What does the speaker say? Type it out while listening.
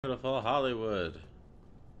Beautiful Hollywood,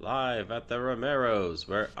 live at the Romero's,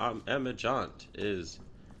 where Emma Jaunt is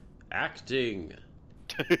acting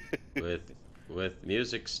with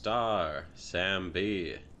music star Sam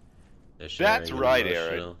B. They're That's sharing an right,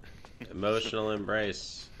 Aaron. emotional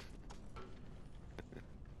embrace.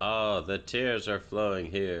 Oh, the tears are flowing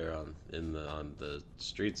here on the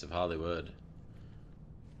streets of Hollywood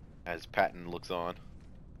As Patton looks on.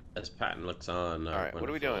 as Patton looks on, our Alright, what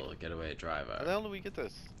are we doing? wonderful getaway How driver. the hell do we get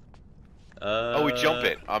this? Oh, we jump Uh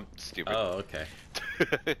it. I'm stupid. oh, okay.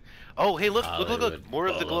 Oh, hey, look. Hollywood More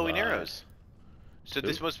of the glowing Boulevard. arrows. So Who?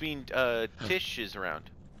 this must mean Tish is around.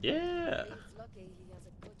 Yeah. He's lucky he has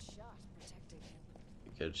a good shot protecting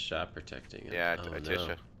him. Good shot protecting him. Yeah, Oh no.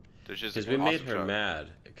 Tisha. Tisha's Because an we made awesome her shot. mad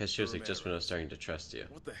because she was like, just when I was starting to trust you.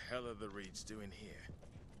 What the hell are the Reeds doing here?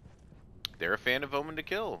 They're a fan of Omen to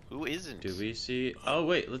Kill. Who isn't? Do we see? Oh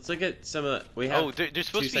wait, let's look at some of the. We have. Oh, there's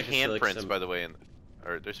supposed to be handprints, by the way,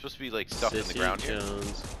 or there's supposed to be like stuff in the ground here.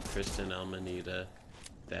 Jones, Kristen Almanita,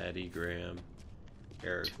 Thaddy Graham,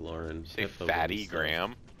 Eric Lauren, Say Pippa Fatty Winslow,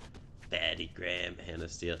 Graham. Thaddy Graham, Hannah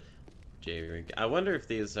Steele, Jay Rink. I wonder if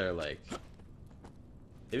these are like.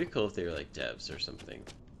 It'd be cool if they were like devs or something.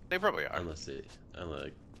 They probably are. Unless they, I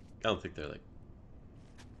don't think they're like.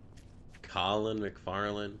 Colin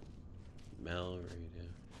McFarlane, Mel Rita,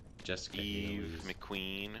 Jessica Eve Hales.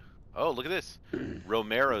 McQueen. Oh, look at this.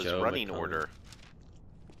 Romero's Joe running McCullough. order.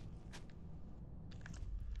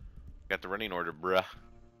 Got the running order, bruh.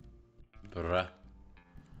 Bruh.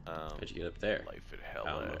 How'd you get up there? Life at Hell. Oh,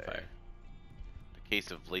 I'm on fire. The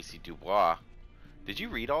case of Lacey Dubois. Did you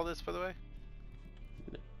read all this, by the way?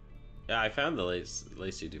 Yeah, I found the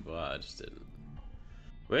Lacey Dubois. I just didn't.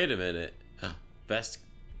 Wait a minute. Best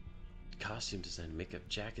costume design makeup.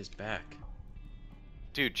 Jack is back.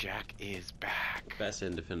 Dude, Jack is back. Best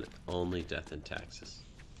independent. Only Death and Taxes.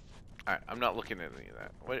 Alright, I'm not looking at any of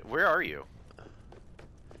that. Where are you?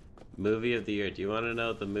 Movie of the year. Do you want to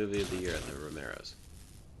know the movie of the year at the Romero's?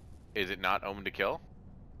 Is it not Omen to Kill?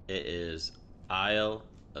 It is Isle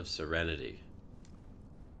of Serenity.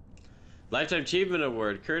 Lifetime Achievement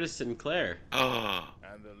Award, Curtis Sinclair. Oh.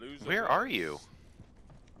 And the loser Where are you?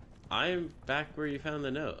 I'm back where you found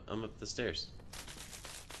the note. I'm up the stairs.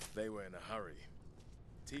 They were in a hurry.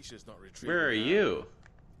 Tisha's not retrieving. Where are now. you?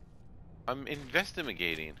 I'm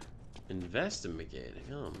investigating. Investigating.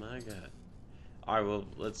 Oh my god. Alright, well,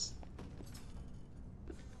 let's.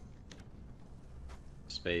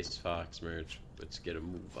 Space Fox merch. Let's get a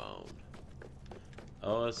move on.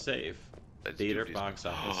 Oh, a safe. Let's Theater do this. box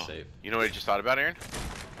office safe. You know what I just thought about, Aaron?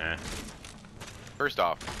 Eh. First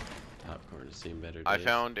off, Popcorn has seen better days. I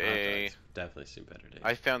found Hot a- dogs definitely seen better days.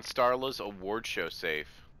 I found Starla's award show safe.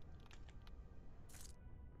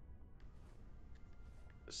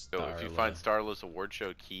 So if you find Starla's award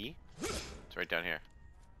show key, it's right down here.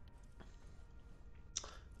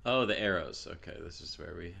 Oh, the arrows. Okay, this is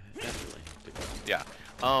where we definitely have to go. Yeah.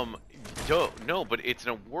 No, but it's an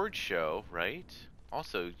award show, right?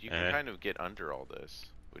 Also, you can kind of get under all this,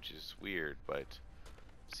 which is weird, but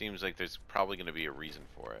seems like there's probably going to be a reason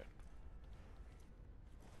for it.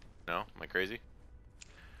 No? Am I crazy?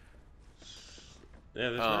 Yeah,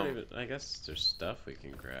 there's not even. I guess there's stuff we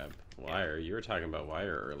can grab. Wire. You were talking about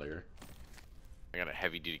wire earlier. I got a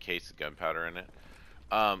heavy duty case of gunpowder in it.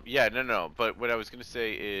 Yeah, no. But what I was gonna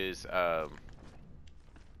say is, yeah,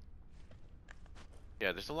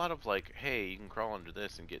 there's a lot of like, hey, you can crawl under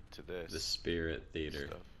this and get to this. The Spirit Theater.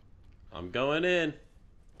 Stuff. I'm going in.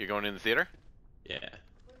 You're going in the theater, Yeah,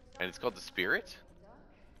 and it's called the Spirit.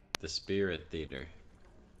 the Spirit Theater.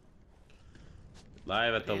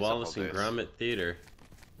 Live at the What is all Wallace and this? Gromit Theater.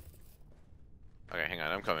 Okay, hang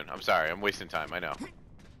on, I'm coming. I'm sorry, I'm wasting time. I know.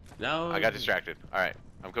 No. I got distracted. All right,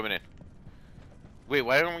 I'm coming in. Wait,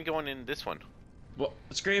 why aren't we going in this one? What?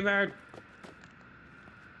 Screamer!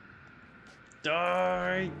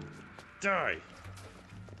 Die! Die!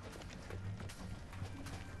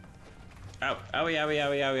 Ow! Owie! Owie!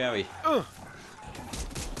 Owie! Owie! Owie! Ugh.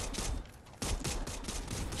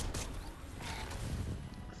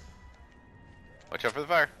 Watch out for the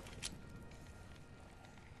fire.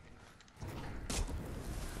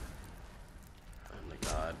 Oh my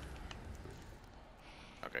god!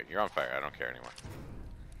 Okay, you're on fire. I don't care anymore.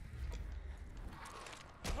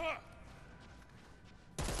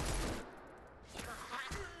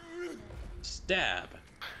 Stab!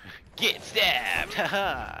 Get stabbed!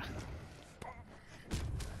 Haha!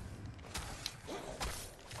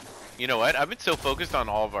 You know what? I've been so focused on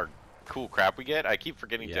all of our cool crap we get, I keep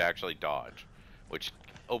forgetting to Yeah. actually dodge, which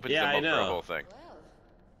opens Yeah, them I up for a know. whole thing. Well,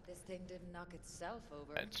 this thing didn't knock itself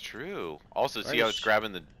over. That's true. Also, see Where's how it's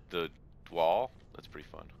grabbing the wall? That's pretty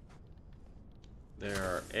fun. There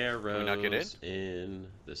are arrows not get in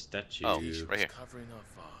the statue. Oh, Tisha right here. was covering her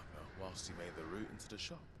father whilst he made the route into the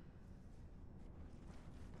shop.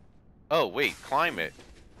 Oh, wait, climb it.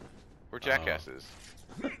 We're jackasses.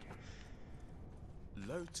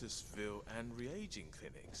 Lotusville and reaging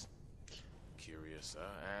clinics. Curiouser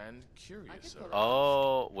and curiouser.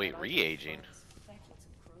 Oh, wait, re-aging.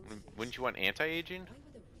 Wouldn't you want anti-aging?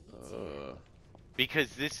 Because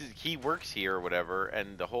he works here or whatever,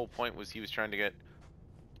 and the whole point was he was trying to get.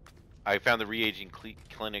 I found the re-aging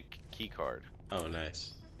clinic key card. Oh,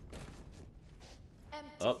 nice.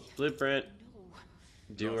 Oh, blueprint.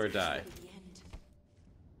 Do or die.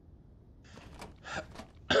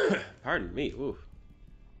 Pardon me. Ooh.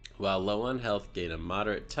 While low on health, gain a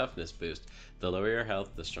moderate toughness boost. The lower your health,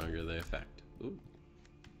 the stronger the effect. Ooh.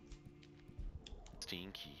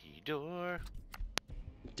 Stinky door.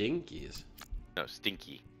 Dinkies. No,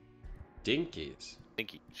 stinky. Dinkies.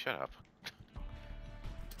 Stinky. Shut up.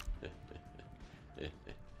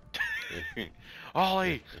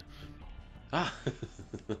 Ollie! Ah.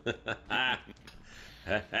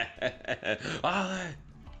 Ollie!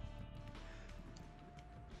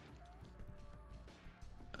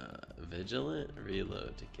 Vigilant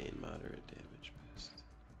reload to gain moderate damage boost.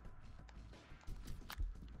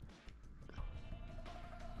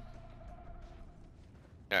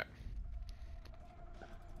 Yeah.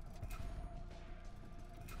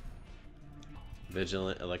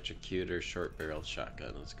 Vigilant electrocutor short barrel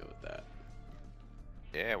shotgun. Let's go with that.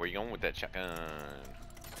 Yeah, where you going with that shotgun?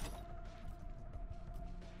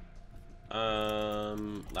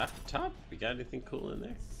 Laptop? We got anything cool in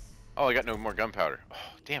there? Oh, I got no more gunpowder. Oh,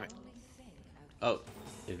 damn it. Oh,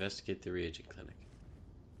 investigate the reagent clinic.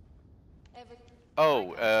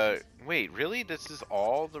 Oh, wait, really? This is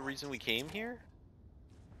all the reason we came here?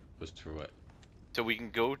 Was for what? So we can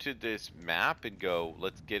go to this map and go,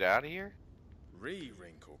 let's get out of here?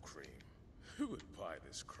 Re-wrinkle cream. Who would buy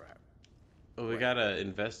this crap? Well, we Wait, gotta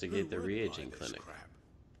investigate the Who would buy reagent this clinic. crap?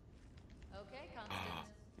 Okay, Constance.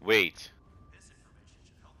 Wait.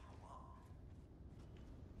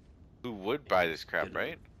 Who would buy this crap,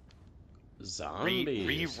 right?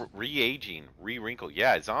 Zombies. Re-aging, re-wrinkle.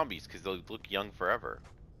 Yeah, zombies, because they'll look young forever.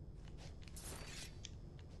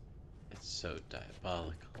 It's so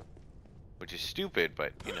diabolical. Which is stupid,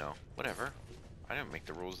 but, you know, whatever. I didn't make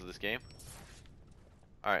the rules of this game.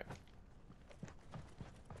 Alright.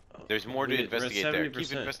 There's more to We're at investigate there. Keep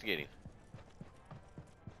 70%. investigating.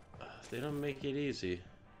 They don't make it easy.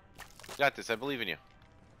 Got this, I believe in you.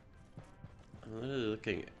 I'm literally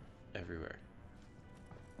looking everywhere.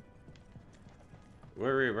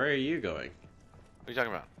 Where are you going? What are you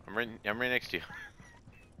talking about? I'm right next to you.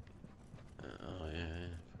 Oh yeah.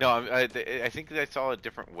 No, I think I saw a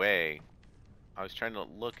different way. I was trying to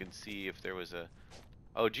look and see if there was a.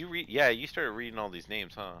 Oh, did you read? Yeah, you started reading all these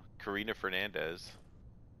names, huh? Karina Fernandez,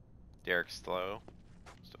 Derek Slow,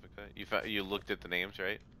 stuff like that. You looked at the names,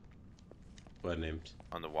 right? What names?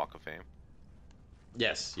 On the Walk of Fame.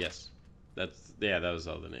 Yes, yes. That was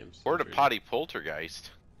all the names. Porta Potty Poltergeist.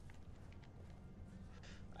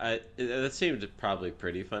 That seemed probably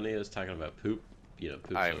pretty funny. I was talking about poop. You know,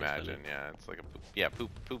 poop's I always imagine, funny. yeah, it's like a poop. Yeah,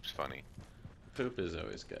 poop's funny. Poop is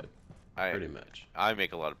always good. Pretty much. I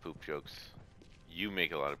make a lot of poop jokes. You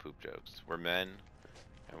make a lot of poop jokes. We're men,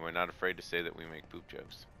 and we're not afraid to say that we make poop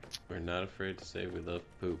jokes. We're not afraid to say we love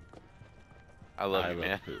poop. I love you,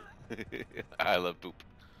 man. Poop. I love poop.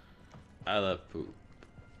 I love poop.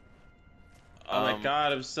 Oh my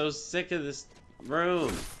god, I'm so sick of this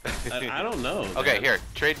room. I don't know. Okay, man.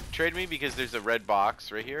 here, trade me because there's a red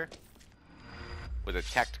box right here with a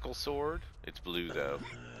tactical sword. It's blue though.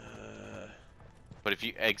 But if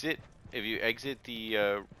you exit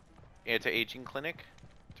the anti-aging clinic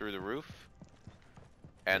through the roof,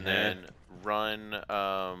 and then run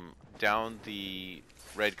down the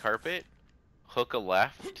red carpet, hook a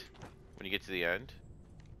left when you get to the end.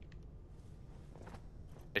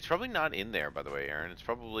 It's probably not in there, by the way, Aaron.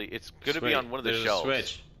 It's gonna be on one of the shelves. A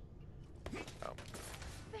switch. Oh.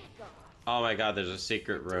 Oh my god, there's a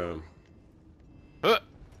secret room. Huh.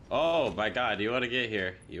 Oh my god, you want to get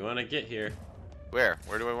here? You want to get here? Where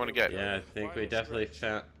do I want to get? Yeah, I think we definitely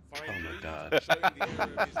found. Oh my god.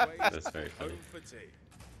 That's very funny.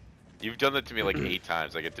 You've done that to me like 8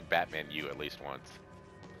 times. I get to Batman you at least once.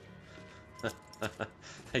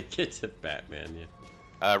 I get to Batman you.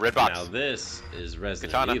 Red box. Now this is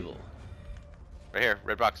Resident Katana. Evil. Right here,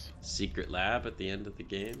 red box. Secret lab at the end of the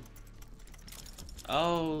game.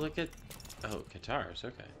 Oh, look at... Oh, guitars,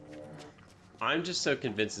 okay. I'm just so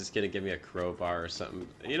convinced it's gonna give me a crowbar or something.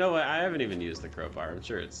 You know what? I haven't even used the crowbar. I'm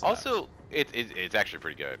sure it's... Also, It's actually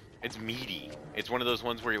pretty good. It's meaty. It's one of those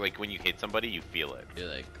ones where like when you hit somebody, you feel it. You're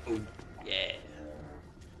like, oh yeah,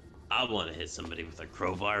 I want to hit somebody with a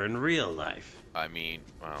crowbar in real life. I mean,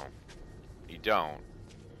 well, you don't.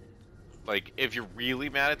 Like, if you're really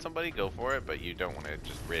mad at somebody, go for it, but you don't want to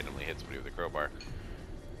just randomly hit somebody with a crowbar.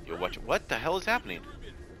 You'll watch it. What the hell is happening?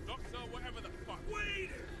 Wait!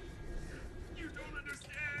 You don't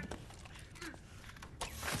understand.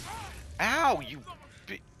 Ow, you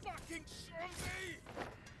Fucking zombie!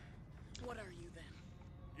 What are you then?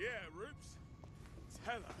 Yeah, Roops.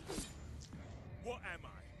 Tell us. What am I?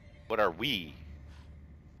 What are we?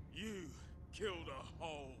 You killed a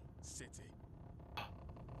whole city.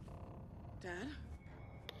 Dad?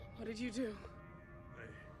 What did you do?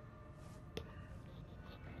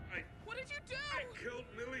 What did you do? I killed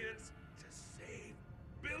millions to save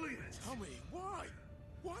billions. Tell me, why?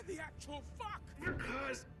 Why the actual fuck?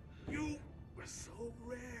 Because you were so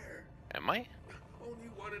rare. Am I? Only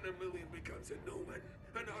 1 in a million becomes a Newman,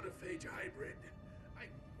 an autophage hybrid.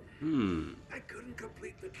 I couldn't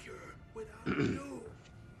complete the cure without you.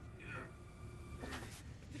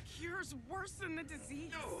 The cure's worse than the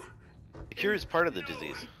disease. No. The cure is part of the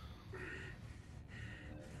disease.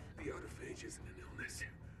 The autophage isn't an illness.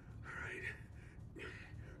 All right.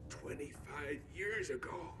 25 years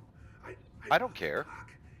ago, I don't care.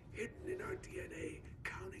 Clock hidden in our DNA,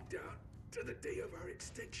 counting down to the day of our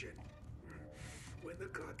extinction. When the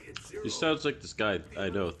clock hits 0, He sounds like this guy I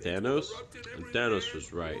know, Thanos, and Thanos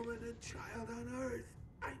was right. woman and child on Earth.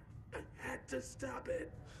 I had to stop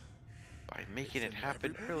it. By making it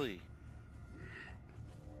happen early.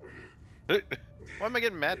 Why am I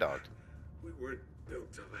getting mad dogged? We weren't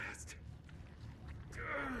built to last.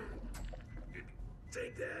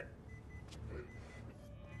 Take that.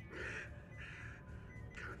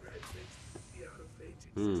 Conrad thinks the autophage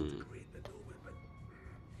exists to create the Newman, but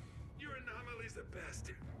your anomaly's the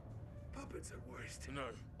best. Puppets at worst. No,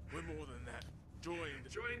 we're more than that. Joined.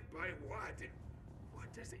 Joined by what?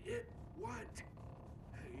 What does it want?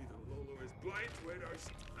 Either Lolo is blind to it or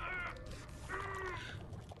she...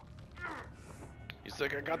 He's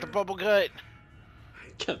like, I got the bubble gut.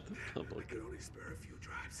 Got the bubble. I could only spare a few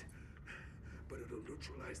drops, but it'll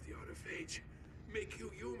neutralize the autophage, make you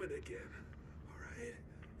human again. All right?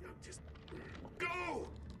 Now just go!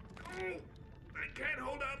 Go! I can't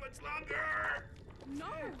hold on much longer!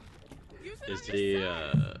 No! Use it Is on he,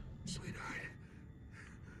 yourself.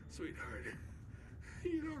 Sweetheart,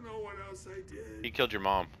 you don't know what else I did. He killed your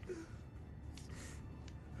mom.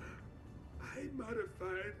 I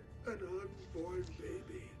modified an unborn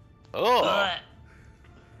baby. Oh!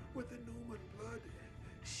 With the Newman blood,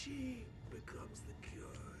 she becomes the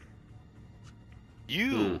cure.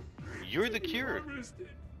 You're the cure. Harvested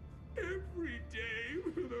every day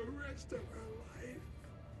for the rest of her life.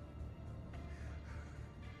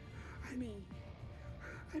 Me.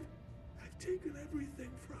 I've taken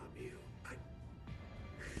everything from you. I'm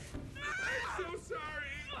so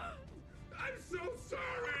sorry. I'm so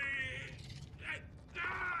sorry.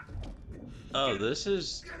 Oh, this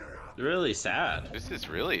is really sad. This is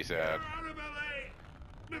really sad.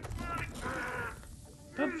 Get her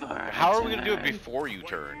out of LA. How are we gonna do it before you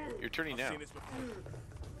turn? You're turning now.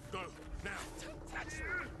 Go now.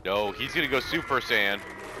 No, he's gonna go Super Saiyan.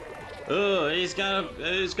 Oh, he's got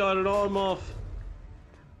an arm off.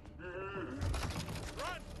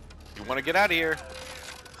 You want to get out of here?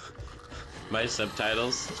 My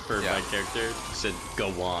subtitles for my character said "Go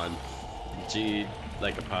on," G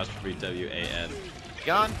like apostrophe WAN.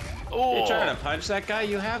 Gone. Oh. You're trying to punch that guy?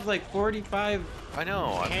 You have like 45 I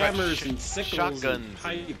know. I've got hammers and sickles shotguns and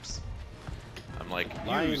pipes. I'm like,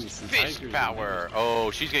 Lions use and fist tigers power. Oh,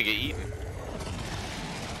 she's gonna get eaten.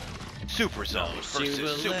 Super zombie she will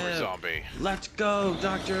versus super live. zombie. Let's go,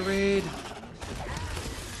 Dr. Reed.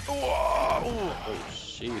 Whoa. Oh,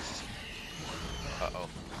 jeez. Uh-oh.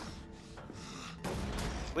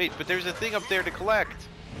 Wait, but there's a thing up there to collect.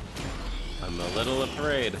 I'm a little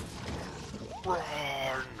afraid. Run.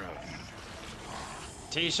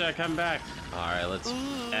 Tisha, come back. All right, let's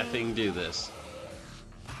effing do this.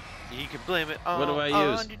 You can blame it on What do I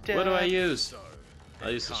use? your dad. What do I use? So,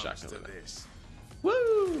 I'll use the comes shotgun. to this.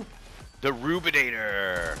 Woo! The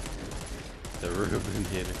Rubinator. The Reuben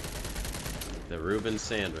The Reuben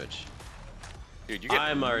sandwich. Dude, you're getting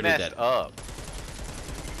I'm already messed dead. up.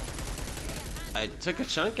 I took a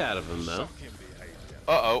chunk out of him though. Shocking behavior.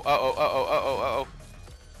 Uh-oh, uh-oh, uh-oh, uh-oh, uh-oh.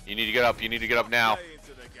 You need to get up. You need to get up now. Play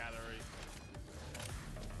into the gallery.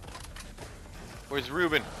 Where's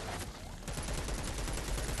Reuben?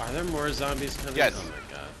 Are there more zombies coming? Yes. Oh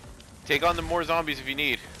my god. Take on the more zombies if you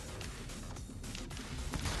need.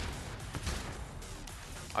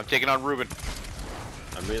 I'm taking on Ruben.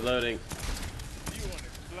 I'm reloading. You want it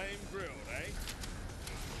flame grilled, eh?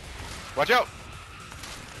 Watch out!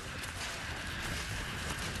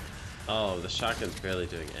 Oh, the shotgun's barely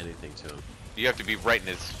doing anything to him. You have to be right in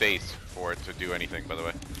his face for it to do anything, by the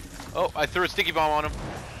way. Oh, I threw a sticky bomb on him.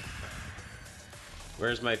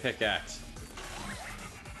 Where's my pickaxe?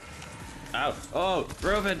 Ow! Oh,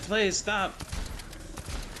 Ruben, please stop!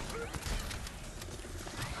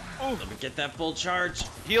 Oh, Let me get that full charge.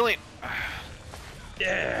 healing.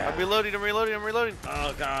 Yeah! I'm reloading, I'm reloading, I'm reloading.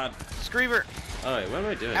 Oh god. Screamer. Oh wait, what am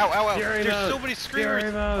I doing? Ow, ow, ow. Fury There's mode. so many screamers.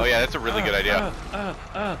 Fury mode. Oh yeah, that's a really good idea.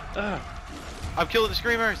 I'm killing the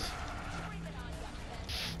screamers.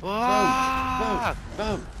 Ah!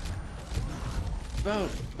 Boom! Boom!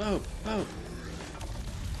 Boom! Boom!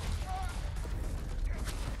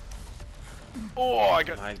 Oh, I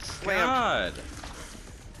got My slammed. god!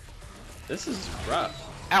 This is rough.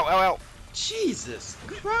 Ow, ow, ow. Jesus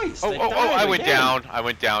Christ! Oh, I oh, oh, died I went again. down. I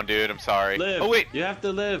went down, dude. I'm sorry. Live. Oh, wait. You have to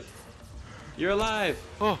live. You're alive.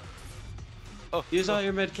 Oh. Oh. Use all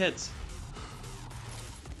your med kits.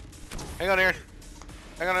 Hang on, Aaron.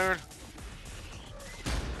 Hang on, Aaron.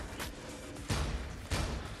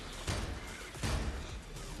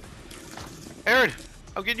 Aaron,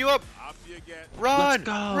 I'm getting you up. Up you get. Run! Let's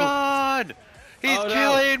go. Run! He's Oh, no.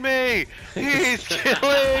 killing me! He's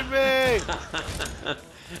killing me!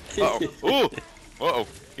 Uh-oh. Ooh! Uh-oh.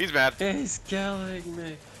 He's mad. He's killing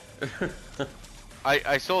me.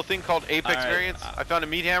 I saw a thing called Apex Alright, Variants. I found a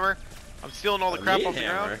meat hammer. I'm stealing all the A crap meat off the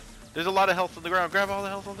ground. hammer? There's a lot of health on the ground. Grab all the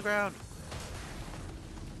health on the ground.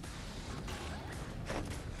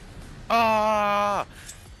 Ah!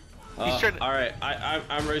 He's trying to... Alright,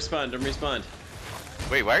 I'm respawned. I'm respawned.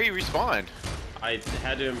 Wait, why are you respawned? I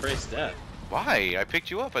had to embrace death. Why? I picked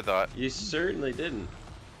you up, I thought. You certainly didn't.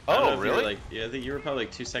 I don't Oh, know if you were really? like, yeah, I think you were probably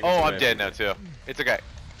like 2 seconds Oh, away I'm dead from now, too. It's okay.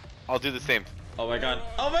 I'll do the same. Oh my god.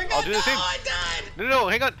 Oh my god. I'll do the no, same. I died! No, no,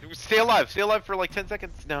 hang on. Stay alive. Stay alive for like 10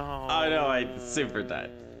 seconds. No. Oh no, I super died.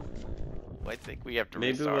 I think we have to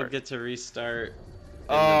Maybe restart. we'll get to restart.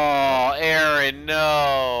 Oh, Aaron,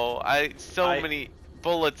 no. So many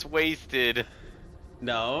bullets wasted.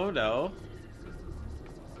 No.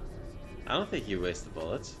 I don't think you waste the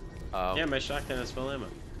bullets. Yeah, my shotgun has full ammo.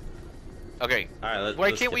 Okay. Alright, Why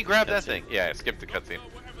let's can't skip we the grab that cutscene. thing? Yeah, skip the cutscene.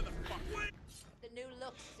 The new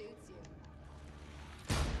look suits you.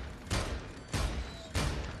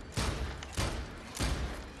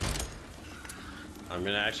 I'm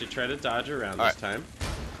gonna actually try to dodge around All this time.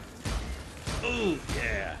 Ooh,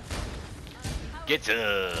 yeah. Get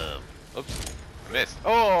some. Oops. Missed.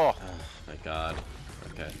 Oh. Oh my god.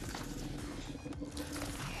 Okay.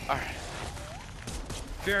 Alright.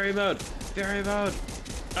 Fury mode! Fury mode!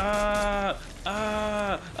 Keep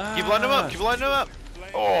lining them up. Keep lining them up.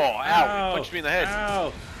 Oh, ow. He punched me in the head.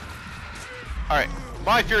 Ow! Alright.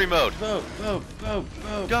 My fury mode. Boom!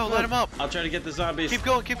 Go, let him up. I'll try to get the zombies. Keep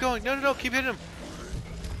going. Keep going. No, no, no. Keep hitting him.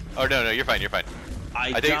 Oh, no, no. You're fine. You're fine.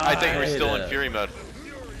 I think we're still in fury mode.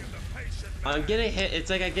 I'm getting hit.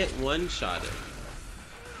 It's like I get one shot.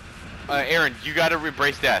 Aaron, you gotta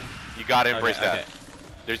embrace death. You gotta embrace death. Okay.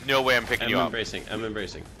 There's no way I'm picking you up. I'm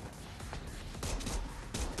embracing.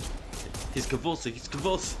 He's convulsing.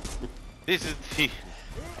 This is the...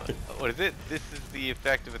 What is it? This is the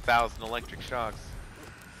effect of 1,000 electric shocks.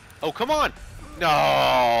 Oh, come on!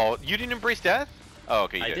 No! You didn't embrace death? Oh,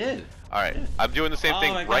 okay, you I did. did. Alright, I'm doing the same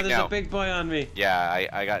thing Oh my god, right there's now. a big boy on me. Yeah,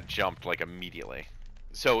 I got jumped like immediately.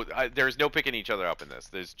 So there's no picking each other up in this.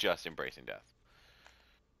 There's just embracing death.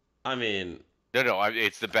 I mean... No,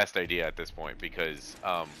 it's the best idea at this point because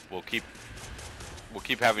we'll keep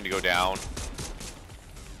having to go down.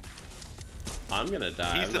 I'm gonna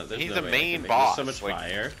die. He's the main boss. There's so much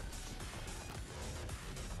fire.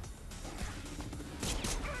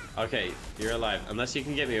 Okay, you're alive. Unless you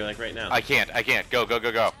can get me like right now. I can't.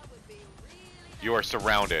 Go. You are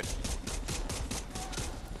surrounded.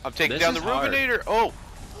 I'm taking down the Rubinator. Oh.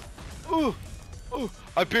 Ooh.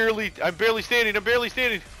 I'm barely standing.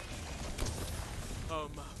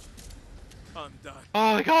 I'm done.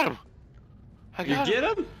 Oh, I got him. You get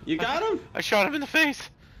him? You got him? I shot him in the face.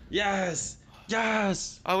 Yes.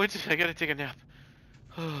 Oh, I gotta take a nap.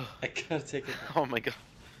 I gotta take it. Oh my god.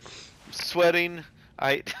 I'm sweating.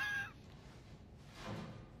 Man,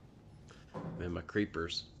 my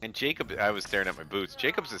creepers. And Jacob, I was staring at my boots.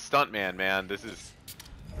 Jacob's a stuntman, man. This is...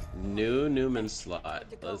 New Newman slot.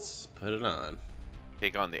 Let's put it on.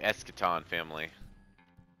 Take on the Eschaton family.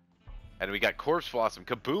 And we got Corpse Blossom.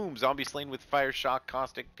 Kaboom! Zombie slain with fire shock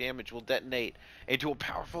caustic damage will detonate into a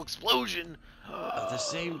powerful explosion. Of the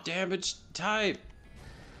same damage type.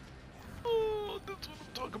 Oh, that's what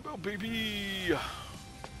I'm talking about, baby.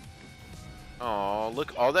 Oh,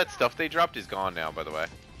 look, all that stuff they dropped is gone now, by the way.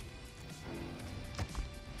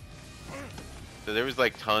 So there was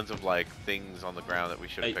like tons of like things on the ground that we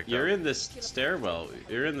should have picked You're up. in this stairwell.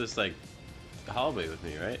 You're in this like hallway with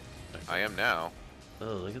me, right? I am now. Oh,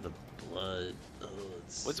 look at the blood. Oh,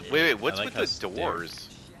 it's What's sick. wait, what's I with like the how doors?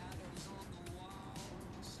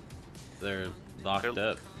 They're locked They're-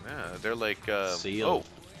 up. Yeah, they're like Sealed.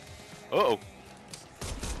 Oh.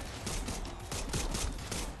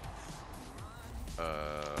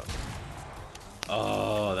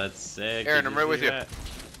 Oh, that's sick. Aaron, Did I'm right with see you. that?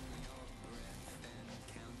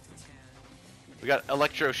 We got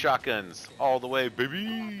electro shotguns all the way,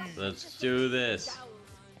 baby. Let's do this.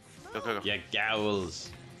 Go. Yeah, gowls.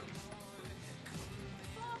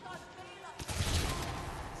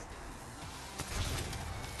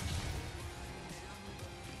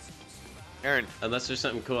 Aaron, Unless there's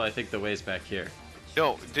something cool, I think the way's back here.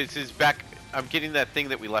 no, this is back. I'm getting that thing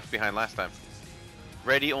that we left behind last time.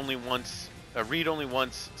 Ready only once. Read only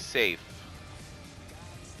once. Safe.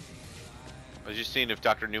 I was just seeing if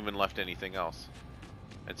Dr. Newman left anything else.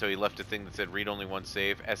 And so he left a thing that said read only once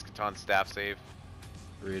save. Eschaton staff save.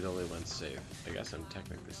 Read only one save. I guess I'm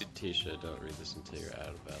technically Tisha. Don't read this until you're out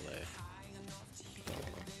of LA. Oh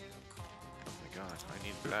my god, I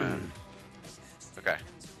need that. Okay.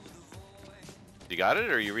 You got it,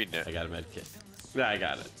 or are you reading it? I got a med kit. Yeah, I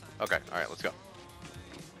got it. Okay, alright, let's go. I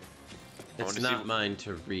It's wanna see not what- mine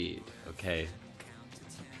to read, okay?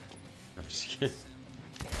 I'm just kidding.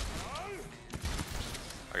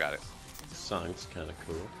 I got it. Song's kind of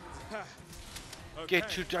cool. Get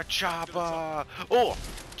to the chopper! Oh!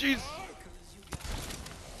 Jeez!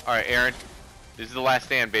 Alright, Aaron. This is the last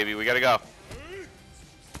stand, baby. We gotta go.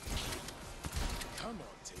 Come on,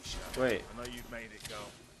 Tisha. Wait. I know you've made it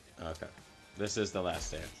go. Okay. This is the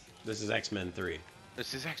last dance. This is X-Men 3.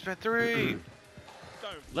 This is X-Men 3!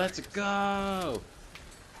 Don't. Let's go!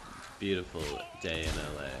 Beautiful day in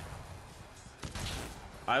LA.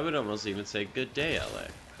 I would almost even say good day, LA.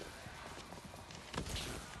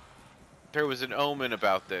 There was an omen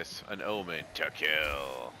about this. An omen to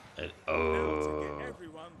kill. And, Now to oh. get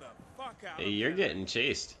everyone the fuck out Hey, of you're here. getting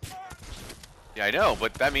chased. Yeah, I know,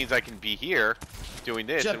 but that means I can be here doing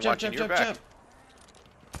this and watching your back.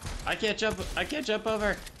 I can't jump. I can't jump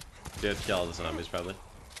over. You have to kill all the zombies, probably.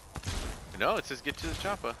 No, it says get to the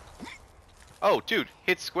chopper. Oh, dude,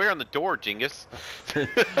 hit square on the door, Jingus.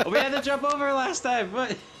 Oh, we had to jump over last time.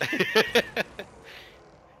 What?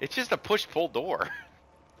 It's just a push-pull door.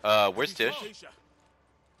 Where's Tish? Tisha.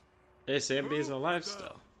 Hey, Sam B's Who? alive Girl.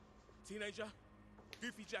 still. Teenager.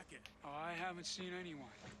 Goofy jacket. I haven't seen anyone.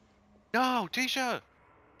 No, Tisha!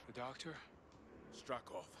 The doctor? Struck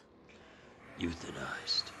off.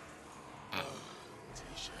 Euthanized.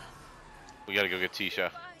 Tisha. We gotta go get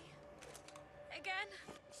Tisha. Why? Again?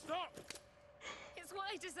 Stop! It's what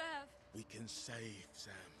I deserve. We can save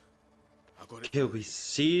Sam. I got it. Can we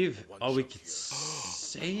save? One Oh, we shot could cure.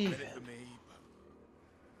 save Meant it to him. me,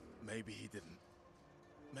 but maybe he didn't.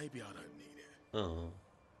 Maybe I don't need it. Oh.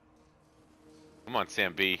 Come on,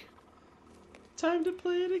 Sam B. Time to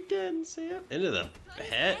play it again, Sam. Into the Not his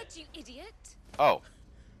head. head, you idiot. Oh,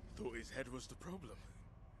 Thought his head was the problem.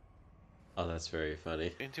 Oh, that's very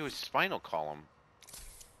funny. into his spinal column.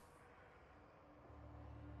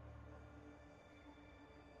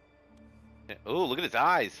 Oh, look at his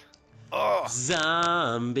eyes. Oh,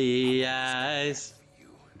 Zombie eyes.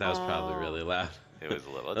 That was probably really loud. it was a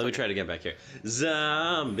little. Let me try to get back here.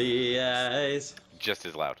 Zombie eyes. Just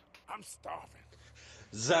as loud. I'm starving.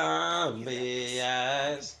 Zombie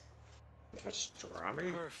eyes.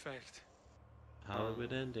 Pastrami? Perfect.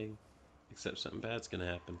 Hollywood ending. Except something bad's gonna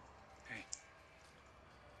happen. Hey.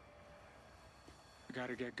 I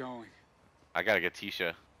gotta get going. I gotta get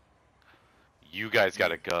Tisha. You guys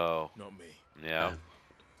gotta go. Not me. Yeah,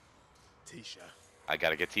 Tisha. I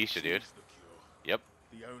gotta get Tisha, dude. She's the cure. Yep.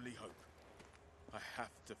 The only hope. I have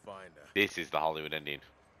to find her. This is the Hollywood ending.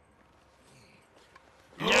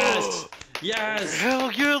 Yes! Yes!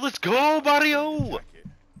 Hell yeah, let's go, Mario! Jacket.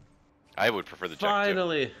 I would prefer the jacket.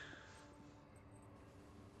 Finally!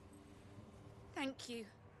 Thank you.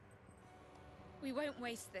 We won't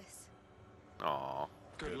waste this. Aw.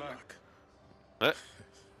 Good luck.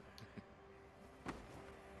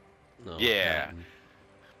 No, Yeah.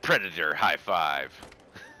 Predator high five.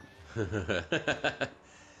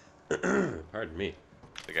 Pardon me.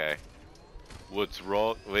 Okay. What's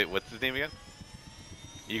wrong? Wait, what's his name again?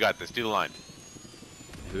 You got this. Do the line.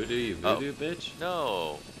 Voodoo, you voodoo, bitch?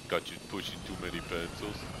 No. Got you pushing too many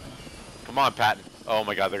pencils. Come on, Patton. Oh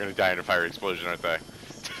my god, they're gonna die in a fire explosion, aren't they?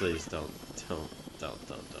 Please don't. Don't.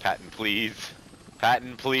 Patton, please.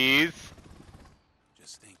 Patton, please.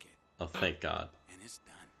 Just thinking. Oh, thank God. And it's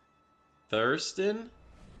done. Thurston?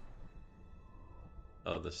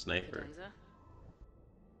 Oh, the sniper. Cadenza?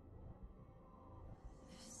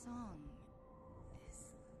 The song is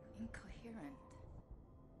incoherent.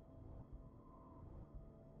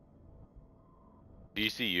 Do you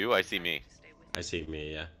see you? I see me. I see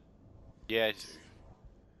me, yeah. Yes.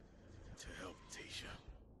 To help Tisha.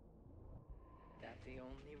 That the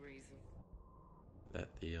only reason? That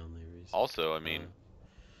the only reason. Also, I mean,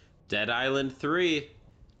 Dead Island 3.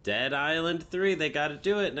 Dead Island 3. They gotta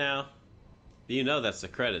do it now. You know that's the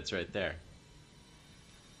credits right there.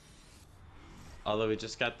 Although we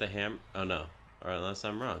just got the Oh no. Or unless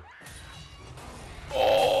I'm wrong.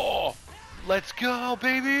 oh, let's go,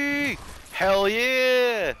 baby! Hell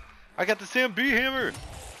yeah! I got the Sam B hammer.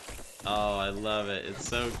 Oh, I love it. It's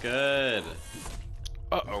so good.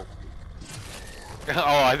 Uh-oh.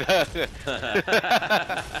 I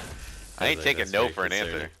ain't taking That's no very for an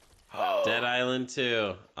concerning. answer. Oh. Dead Island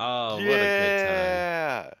 2. Oh, Yeah. what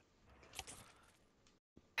a good time.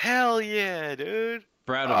 Hell yeah, dude.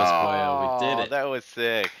 Proud of us, boyo. We did Oh, it. that was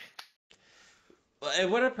sick. Well,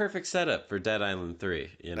 and what a perfect setup for Dead Island 3.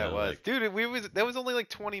 You know, That was. like, Dude, that was only like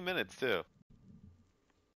 20 minutes too.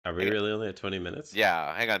 are we really only at 20 minutes?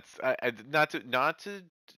 Yeah, hang on. Not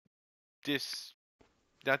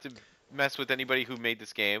to mess with anybody who made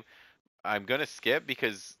this game. I'm gonna skip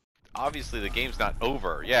because obviously the game's not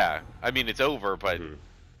over. Yeah, I mean it's over, but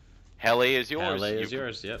Hell is yours. LA is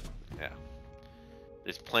yours, yep. Yeah.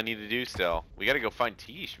 There's plenty to do still. We gotta go find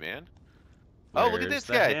Tish, man. Oh, look at Where's this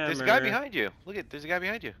the guy. There's a guy hammer? behind you. Look at, there's a guy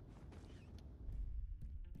behind you.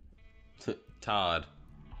 Todd,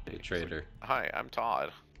 the traitor. Hi, I'm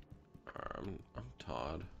Todd. I'm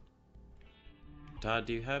Todd. Todd,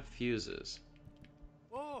 do you have fuses?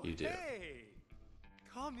 Oh, You do. Hey!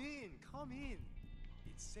 Come in.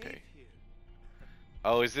 It's safe Okay. here.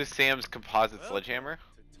 Oh, is this Sam's composite Welcome sledgehammer?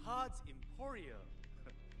 To Todd's Emporium.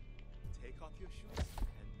 Take off your shoes. And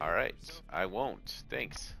make Alright, yourself I won't.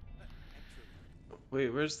 Thanks. actually. Wait,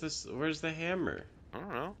 where's the hammer? I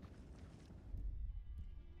don't know.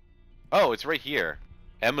 Oh, it's right here.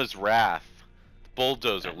 Emma's Wrath.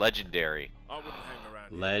 Bulldozer, legendary. I wouldn't hang around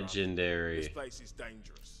here, Legendary. This place is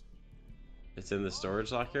dangerous. It's in the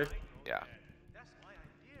storage locker? Yeah. That's why I'm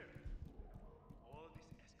here. All this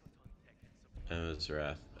eschaton tech and support. Emma's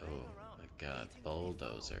Wrath. Oh my god,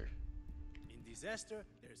 bulldozer. In disaster,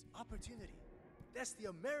 there's opportunity. That's the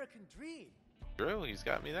American dream. True, he's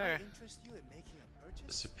got me there. Interest you in making a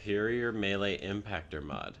purchase? Superior melee impactor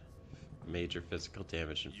mod. Major physical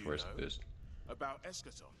damage and You force know? boost. About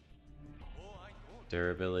Eschaton. Oh, I don't.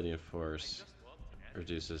 Durability and force. Just walked in.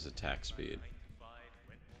 Reduces attack speed. Went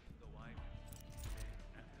home to the wife.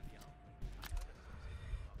 After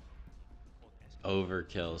the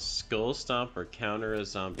Overkill. Skull Stomp or counter a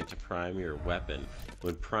zombie to prime your weapon.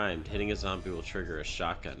 When primed, hitting a zombie will trigger a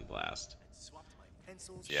shotgun blast. swapped my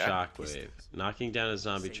pencils. Yeah. Shockwave. Knocking down a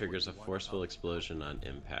zombie triggers a forceful explosion on But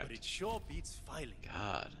impact. it sure beats filing.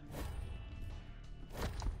 God.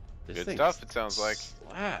 This Good thing stuff, it sounds like.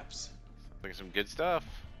 slaps. Like some good stuff.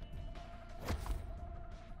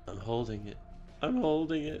 I'm holding it. I'm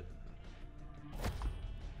holding it.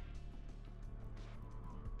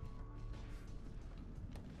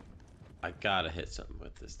 I gotta hit something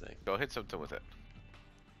with this thing. Go hit something with it.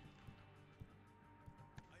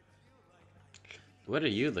 What are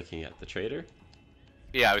you looking at? The trader?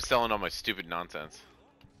 Yeah, I was selling all my stupid nonsense.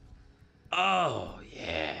 Oh,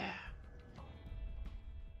 yeah.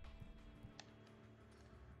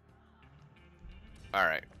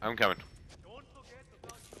 Alright, I'm coming. Don't forget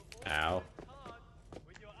about your Ow. own Todd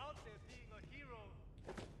when you're out there being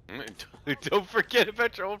a hero. Don't forget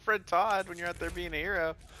about your old friend Todd when you're out there being a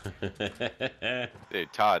hero.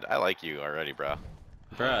 Dude, Todd, I like you already, bro.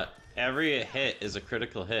 Bruh, every hit is a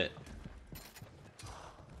critical hit.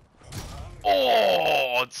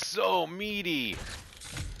 Oh, it's so meaty.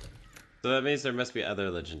 So that means there must be other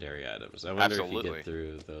legendary items. I wonder if you Absolutely. get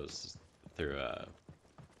through those through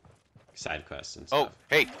side quests and Oh, stuff.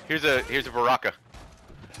 hey, here's a Baraka.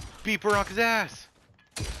 Beat Baraka's ass.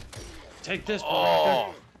 Take this,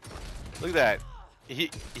 Oh, look at that.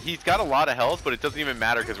 He's got a lot of health, but it doesn't even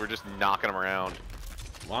matter because we're just knocking him around.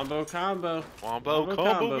 Wombo combo. Wombo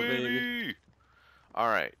combo, baby. All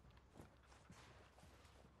right.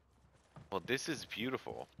 Well, this is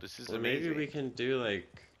beautiful. This is Well, amazing. maybe we can do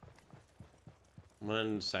like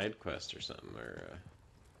one side quest or something, or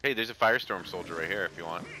Hey, there's a Firestorm soldier right here if you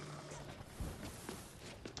want.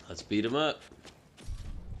 let's beat him up.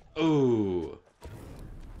 Ooh.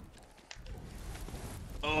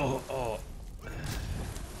 Oh.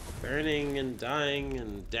 Burning and dying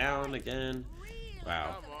and down again.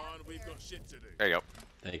 Wow. Come on, we've There you go.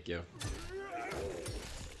 Thank you.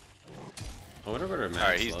 I wonder what our max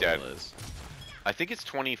Alright, he's level dead. is. I think it's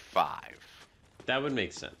 25. That would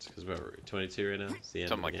make sense, because what were we, 22 right now? It's the end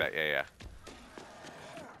Something of the like game. that, yeah.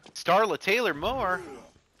 Starla Taylor Moore?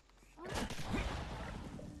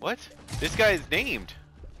 What? This guy's named.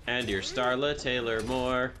 And your Starla Taylor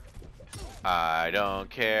Moore. I don't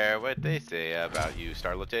care what they say about you,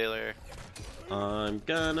 Starla Taylor. I'm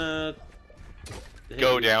gonna...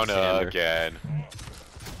 Go hit you down with a sander. again.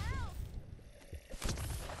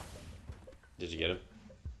 Did you get him?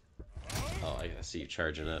 Oh, I see you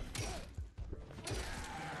charging up.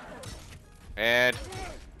 And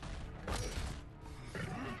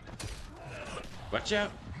Watch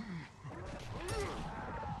out!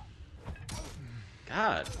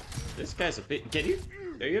 God, this guy's a bit. Get you?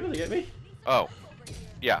 Are you able to get me? oh,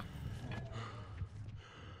 yeah.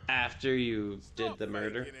 After you did the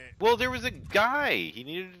murder? Well, there was a guy. He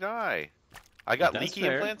needed to die. I got That's leaky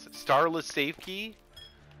fair. implants. Starla's safe key.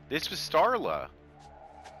 This was Starla.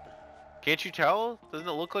 Can't you tell? Doesn't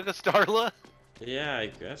it look like a Starla? Yeah, I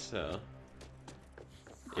guess so.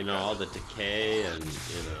 You know, all the decay and, you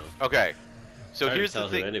know. Okay. So hard to here's tell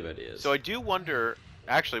the thing. who anybody is. So I do wonder.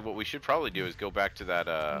 Actually, what we should probably do is go back to that.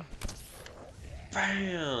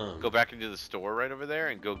 Bam! Go back into the store right over there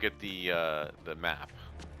and go get the map.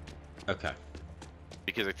 Okay.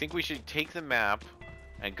 Because I think we should take the map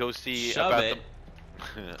and go see Shove about it.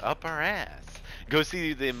 the up our ass. Go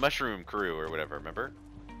see the mushroom crew or whatever. Remember?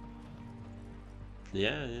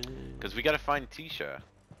 Yeah. Because we gotta find Tisha.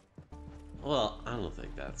 Well, I don't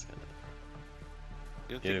think that's gonna.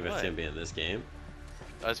 You don't You think think that's what? gonna be in this game?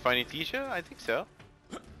 Us finding Tisha? I think so.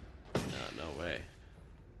 No, no way.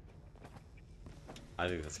 I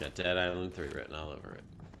think that's got Dead Island 3 written all over it.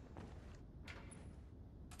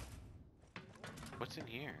 What's in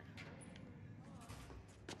here?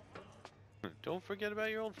 Don't forget about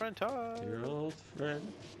your old friend Todd. Your old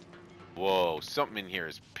friend. Whoa, something in here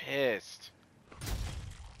is pissed.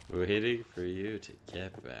 Waiting for you to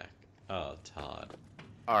get back. Oh, Todd.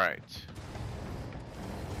 Alright.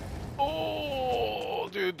 Oh,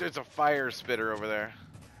 dude, there's a fire spitter over there.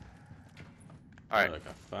 Alright, Like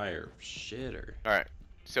a fire shitter. alright.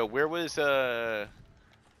 So where was,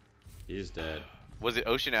 He's dead. was it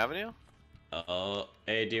Ocean Avenue? Oh,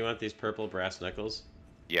 hey, do you want these purple brass knuckles?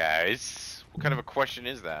 Yes. What kind of a question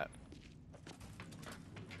is that?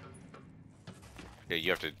 Yeah, you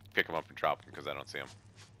have to pick them up and drop them because I don't see them.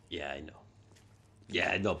 Yeah, I know.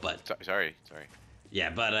 Yeah, I know, but. Sorry. Yeah,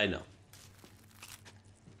 but I know.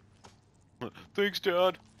 Thanks,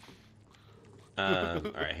 Dad.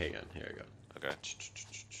 Alright, hang on. Here I go. Okay.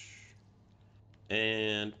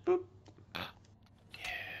 And boop.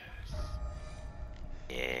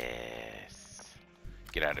 Yes.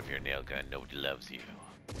 Get out of here, nail gun. Nobody loves you.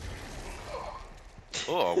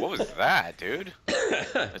 Oh, what was that, dude?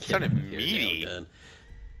 That sounded Here, meaty. nail gun.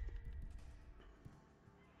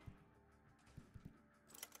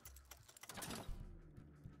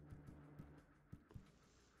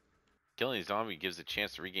 Killing a zombie gives a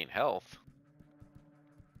chance to regain health.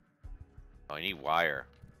 Oh, I need wire.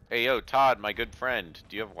 Hey, yo, Todd, my good friend.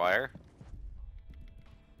 Do you have wire?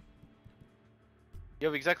 You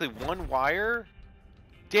have exactly one wire?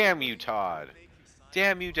 Damn you, Todd.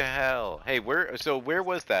 Damn you to hell. Hey, where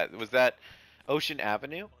was that? Was that Ocean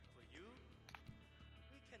Avenue?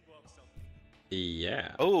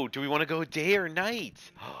 Yeah. Oh, do we want to go day or night?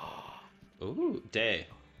 Ooh, day.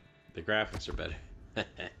 The graphics are better.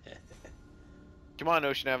 Come on,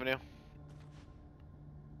 Ocean Avenue.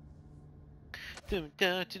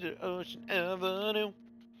 Down to the Ocean Avenue.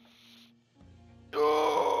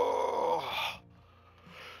 Oh!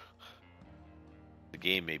 The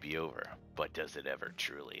game may be over, but does it ever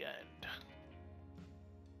truly end?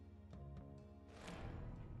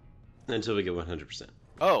 Until we get 100%.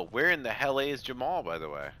 Oh, where in the hell is Jamal, by the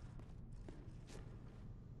way?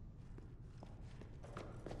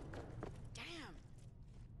 Damn.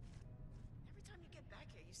 Every time you get back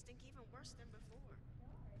here, you stink even worse than before.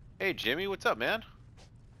 Hey, Jimmy, what's up, man?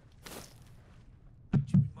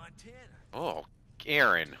 Montana. Oh,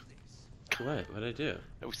 Aaron. What? What'd I do?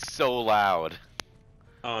 It was so loud.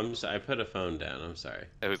 Oh, I'm sorry. I put a phone down. I'm sorry.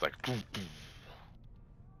 It was like...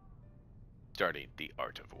 Starting the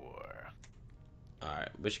art of war. Alright,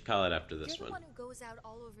 we should call it after this You're the one. one who goes out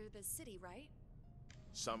all over the city, right?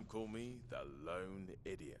 Some call me the lone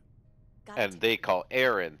idiot. Gotta And take they you. call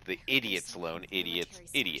Aaron the There's idiot's someone lone with a idiot's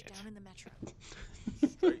military idiot. stash Down in the metro.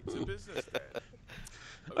 Straight to business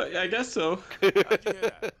then. I guess so. How'd you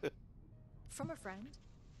hear that? From a friend.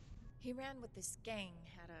 He ran with this gang,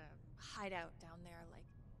 had a hideout down there, like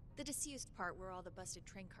The disused part where all the busted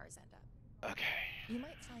train cars end up. Okay. You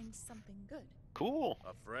might find something good. Cool.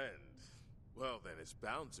 A friend. Well, then it's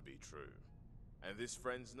bound to be true. And this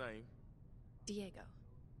friend's name? Diego.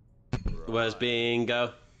 Was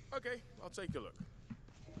bingo. Okay, I'll take a look.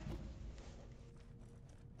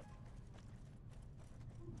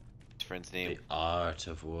 His friend's name. The Art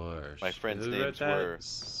of War. My friend's Who names wrote that? were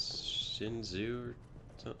Shinzu or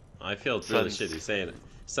something? I feel really shitty saying it.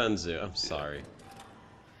 Sun Tzu. I'm sorry.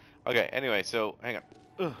 Okay. Anyway, so hang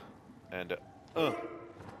on. And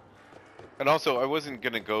and also, I wasn't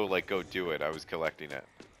gonna go do it. I was collecting it.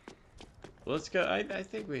 Well, let's go. I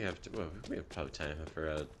think we have to. Well, we have probably time for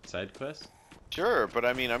a side quest. Sure, but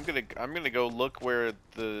I mean, I'm gonna go look where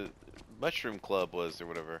the mushroom club was or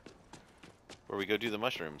whatever. Where we go do the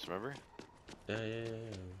mushrooms, remember? Yeah.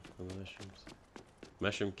 On the mushrooms.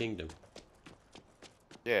 Mushroom Kingdom.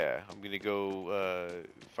 Yeah, I'm gonna go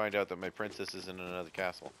find out that my princess is in another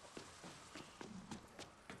castle.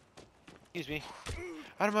 Excuse me.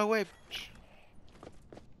 Out of my way.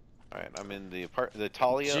 All right, I'm in the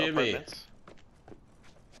Talia Jimmy. apartments.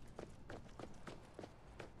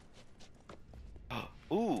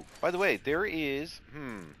 Ooh, by the way, there is.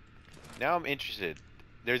 Now I'm interested.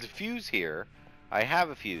 There's a fuse here. I have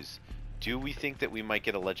a fuse. Do we think that we might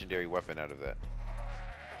get a legendary weapon out of that?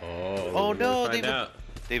 Oh no, find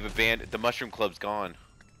they've abandoned. The mushroom club's gone.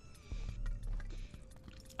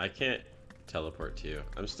 I can't teleport to you.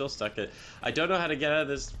 I'm still stuck at. I don't know how to get out of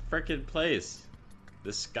this frickin' place.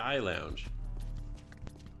 The Sky Lounge.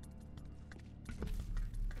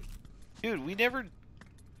 Dude, we never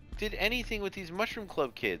did anything with these mushroom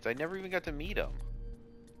club kids. I never even got to meet them.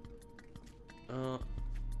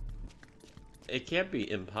 It can't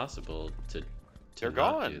be impossible to They're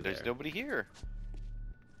not gone. do There's there. nobody here.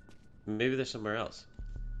 Maybe they're somewhere else.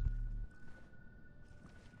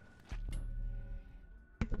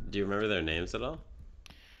 Do you remember their names at all?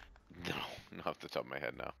 No, not off the top of my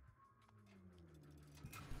head now.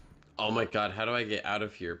 Oh my god, how do I get out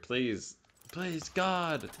of here? Please. Please,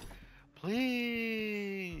 God.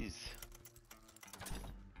 Please.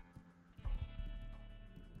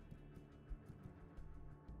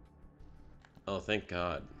 Oh, thank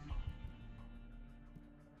God.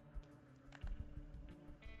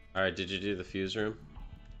 Alright, did you do the fuse room?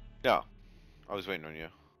 No, I was waiting on you.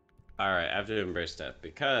 Alright, I have to embrace that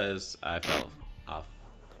because I fell off.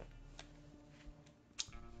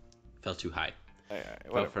 Fell too high.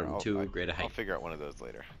 Fell from too great a height. I'll figure out one of those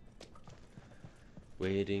later.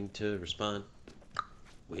 Waiting to respond.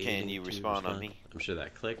 Can you respond on me? I'm sure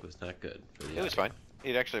that click was not good for the It was audio. fine.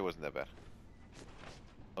 It actually wasn't that bad.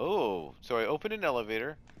 Oh, so I opened an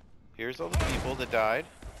elevator. Here's all the people that died.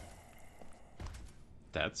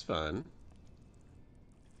 That's fun.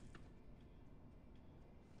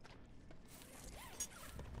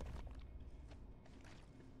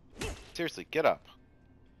 Seriously, get up.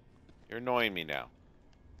 You're annoying me now.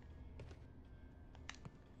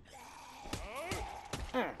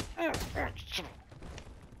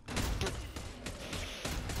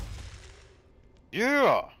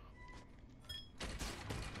 Yeah!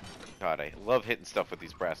 God, I love hitting stuff with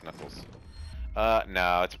these brass knuckles.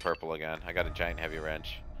 No, it's a purple again. I got a giant heavy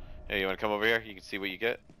wrench. Hey, you want to come over here? You can see what you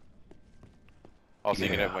get. Also, you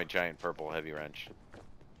can have my giant purple heavy wrench.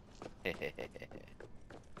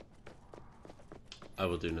 I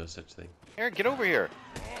will do no such thing. Aaron, get over here.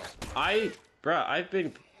 Bruh, I've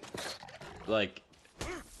been, like,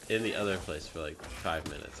 in the other place for, like, 5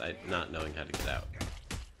 minutes. Not knowing how to get out.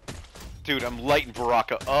 Dude, I'm lighting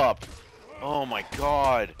Baraka up. Oh my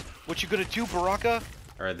god. What you gonna do, Baraka?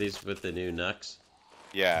 Are these with the new Nux?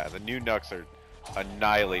 Yeah, the new Nux are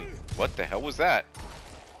annihilating. What the hell was that?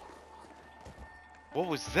 What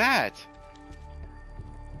was that?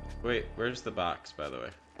 Wait, where's the box, by the way?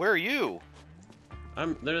 Where are you?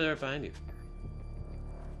 I'm literally right behind you.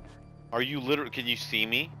 Are you literally? Can you see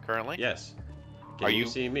me currently? Yes. Can Are you you-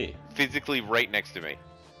 see me? Physically right next to me.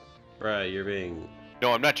 Bruh, you're being...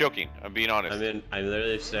 No, I'm not joking. I'm being honest. I'm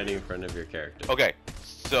literally standing in front of your character. Okay,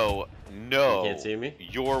 so no. You can't see me?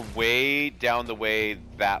 You're way down the way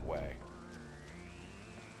that way.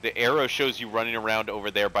 The arrow shows you running around over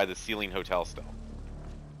there by the ceiling hotel still.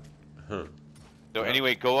 Huh. So Well.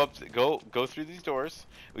 anyway, go through these doors.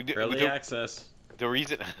 Early access. The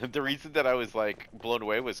reason that I was like blown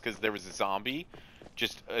away was because there was a zombie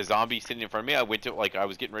sitting in front of me. I went to I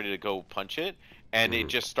was getting ready to go punch it, and it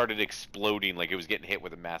just started exploding like it was getting hit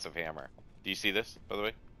with a massive hammer. Do you see this, by the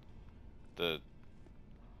way? Do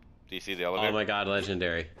you see the elevator? Oh my god,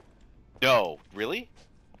 legendary. No, really?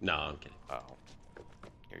 No, I'm kidding. Oh,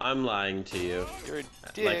 I'm lying to you. you're a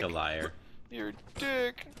dick. Like a liar. You're a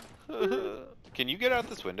dick. Can you get out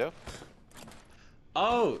this window?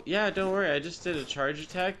 Oh, yeah, don't worry. I just did a charge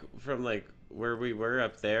attack from, like, where we were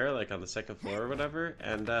up there, like, on the second floor or whatever,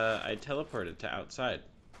 and, I teleported to outside.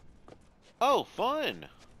 Oh, fun!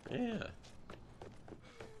 Yeah.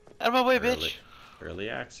 Out of my way, bitch! Early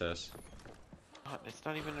access. It's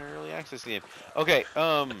not even an early access game. Okay,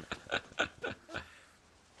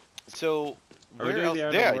 so, Are we where doing else? the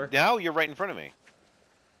Art of There, War? now you're right in front of me.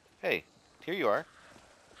 Hey, here you are.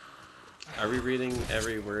 Are we reading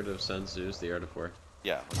every word of Sun Tzu's The Art of War?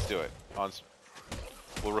 Yeah, let's do it.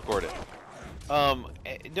 We'll record it.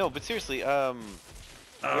 No, but seriously, where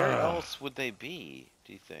else would they be,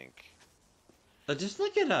 do you think? Just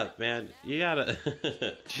look it up, man. You gotta...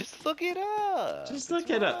 Just look it up. Just look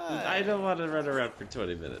it up. I don't want to run around for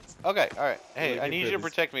 20 minutes. Okay, alright. Hey, I Looking need for you to these-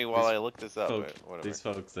 protect me while these I look this up. Whatever. These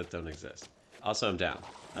folks that don't exist. Also, I'm down.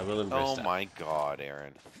 I will embrace Oh that. my god,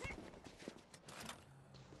 Aaron.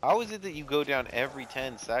 How is it that you go down every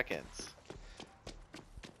 10 seconds?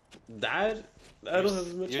 Dad? I don't have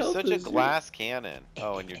as much You're health such a as you. glass cannon.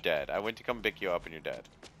 Oh, and you're dead. I went to come pick you up and you're dead.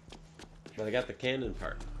 But I got the cannon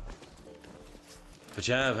part. But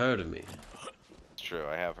you have heard of me. It's true,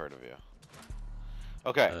 I have heard of you.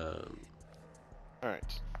 Okay.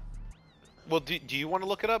 Alright. Well, do you want to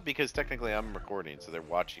look it up? Because technically I'm recording, so they're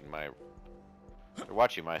watching my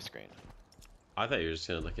screen. I thought you were just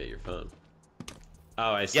gonna look at your phone.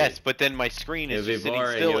 Oh, I see. Yes, but then my screen is It'd be just sitting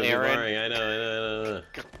boring. still, It'd be Aaron. boring. I know.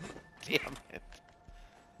 God damn it.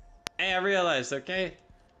 Hey, I realized. Okay.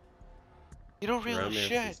 You don't realize Romance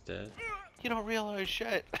shit. is dead. You don't realize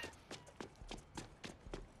shit.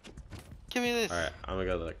 Give me this. All right, I'm gonna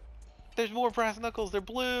go look. There's more brass knuckles. They're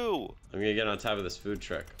blue. I'm gonna get on top of this food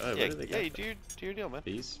truck. Oh, Yeah, what do they got? do your deal, man.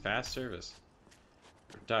 These fast service.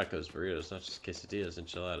 Tacos, burritos, not just quesadillas,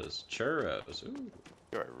 enchiladas, churros. Ooh.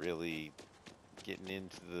 You are really getting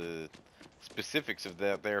into the specifics of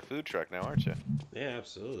their food truck now, aren't you? Yeah,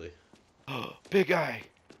 absolutely. Big guy.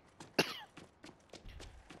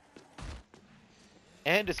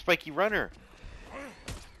 And a spiky runner.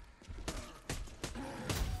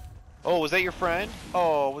 Oh, was that your friend?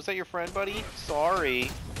 Oh, was that your friend, buddy? Sorry.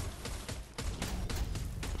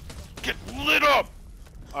 Get lit up!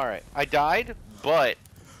 Alright, I died, but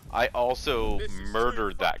I also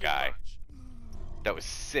murdered that guy. That was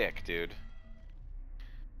sick, dude.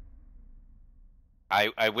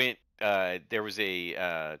 I went, there was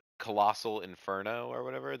a Colossal Inferno or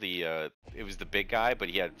whatever. It was the big guy, but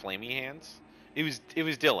he had flamey hands. It was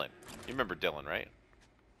Dylan. You remember Dylan, right?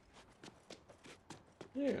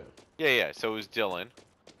 Yeah. Yeah, so it was Dylan.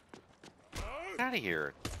 Get out of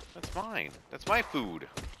here. That's mine. That's my food.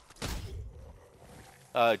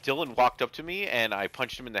 Dylan walked up to me, and I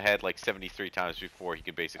punched him in the head like 73 times before he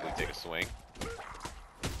could basically take a swing.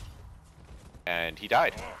 And he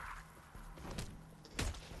died.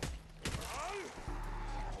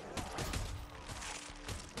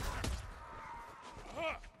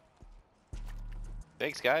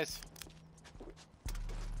 Thanks, guys.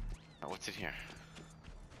 Now, what's in here?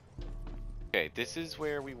 Okay, this is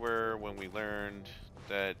where we were when we learned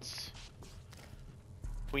that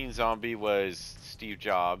Queen Zombie was Steve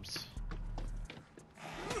Jobs.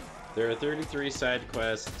 There are 33 side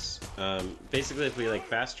quests. Basically, if we like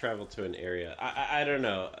fast travel to an area, I don't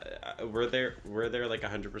know. Were there like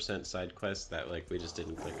 100% side quests that like we just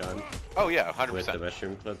didn't click on? Oh yeah, 100%. With the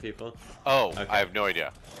Mushroom Club people. Oh, okay. I have no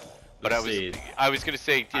idea. But Let's see. I was gonna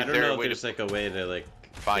say, I don't know if there's like a way to like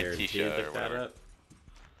find guarantee Tisha look or that whatever. up.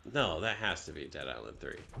 No, that has to be Dead Island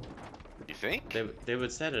 3. You think? They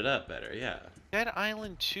would set it up better, yeah. Dead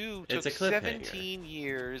Island 2 It's took a cliffhanger. 17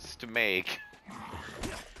 years to make.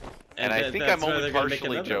 And I think that's I'm why only they're gonna make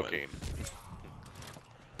partially another one. joking.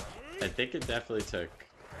 I think it definitely took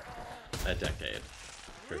a decade,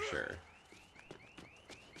 for sure.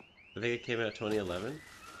 I think it came out 2011,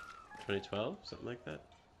 2012, something like that.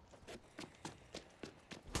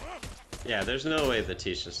 Yeah, there's no way the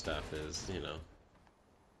Tisha stuff is, you know.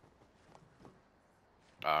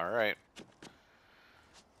 Alright.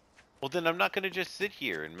 Well then I'm not gonna just sit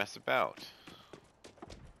here and mess about.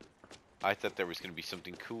 I thought there was gonna be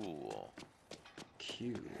something cool.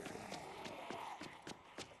 Cute.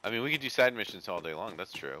 I mean, we could do side missions all day long,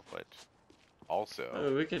 that's true, but also...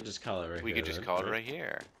 Oh, we could just call it right we here. could just then, call it right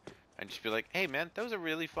here. And just be like, hey man, that was a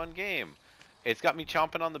really fun game. It's got me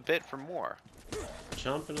chomping on the bit for more.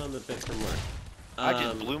 Chomping on the bit for more. I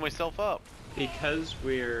just blew myself up. Because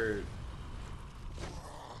we're...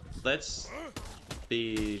 Let's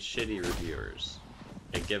be shitty reviewers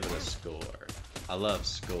and give it a score. I love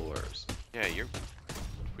scores. Yeah, you're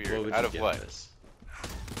What weird. would Out you of give what? this?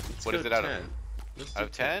 What is it out of? 10. Let's Out do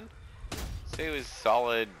of 10? Say it was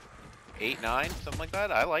solid 8, 9, something like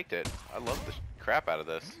that. I liked it. I loved the crap out of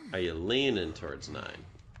this. Are you leaning towards 9?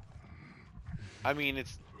 I mean,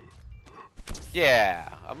 it's... Yeah,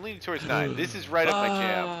 I'm leaning towards 9. This is right up my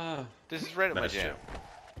jam. This is right up my jam.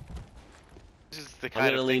 This is the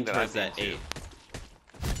kind of thing that I'm that 8.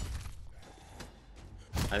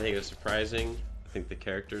 I think it's surprising. I think the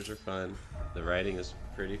characters are fun. The writing is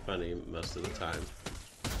pretty funny most of the time.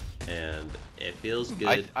 And it feels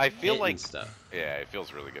good. I feel like stuff. Yeah, it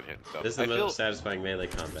feels really good hitting stuff. This is the most satisfying melee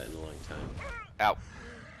combat in a long time. Ow.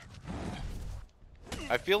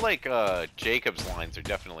 I feel like Jacob's lines are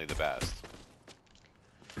definitely the best.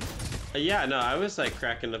 Yeah, no, I was like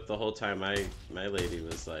cracking up the whole time. My lady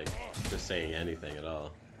was like just saying anything at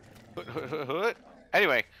all.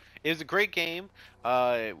 Anyway, it was a great game.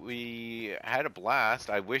 We had a blast.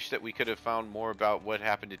 I wish that we could have found more about what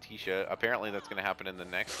happened to Tisha. Apparently that's going to happen in the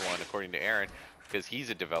next one, according to Aaron, because he's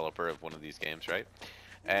a developer of one of these games, right?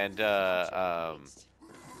 And,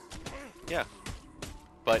 yeah.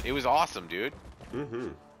 But it was awesome, dude. Mm-hmm.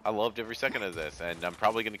 I loved every second of this, and I'm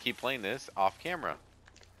probably going to keep playing this off camera.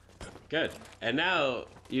 Good. And now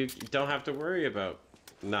you don't have to worry about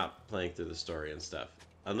not playing through the story and stuff.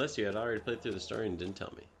 Unless you had already played through the story and didn't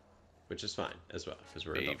tell me. Which is fine as well, because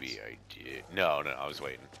we're adults. Maybe I did. No, I was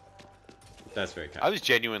waiting. That's very kind. I was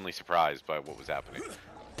genuinely surprised by what was happening.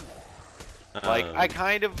 Like, I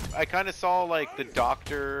kind of saw, like, the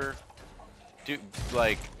doctor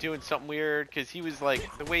doing something weird, because he was, like,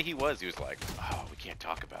 the way he was like, oh, we can't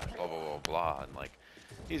talk about it, blah, blah, blah, blah, and, like,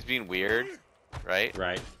 he was being weird, right?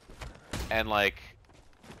 Right. And, like,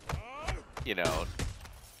 you know,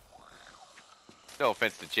 no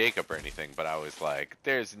offense to Jacob or anything, but I was like,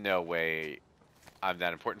 there's no way I'm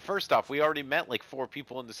that important. First off, we already met like 4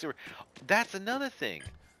 people in the sewer. That's another thing.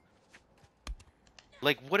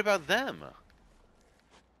 Like, what about them?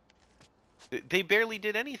 They barely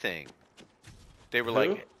did anything. They were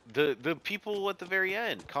like the people at the very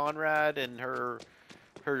end, Conrad and her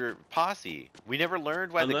posse. We never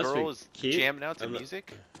learned why the girl was jamming out to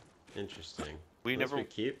music. Interesting. We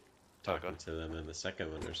keep talking to them in the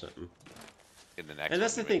second one or something. In the next and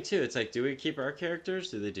that's one, the thing too. It's like, do we keep our characters?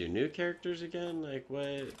 Do they do new characters again? Like,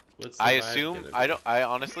 what's the I vibe assume gonna be? I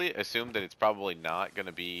honestly assume that it's probably not going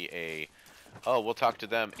to be a we'll talk to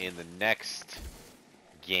them in the next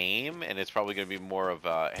game, and it's probably going to be more of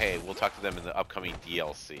a hey, we'll talk to them in the upcoming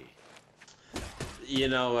DLC. You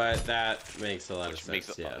know what? That makes a lot of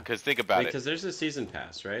sense. Yeah. Because think about it. Because there's a season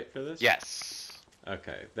pass, right, for this? Yes.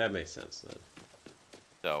 Okay, that makes sense then.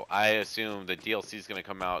 So I assume the DLC is going to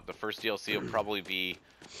come out. The first DLC will probably be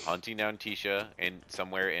hunting down Tisha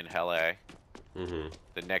somewhere in LA. Mm-hmm.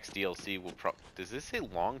 The next DLC will does this say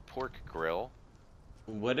Long Pork Grill?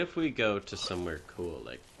 What if we go to somewhere cool,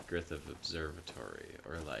 like Griffith Observatory,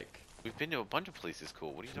 or like... We've been to a bunch of places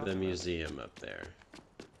cool. What are you talking about? The museum up there.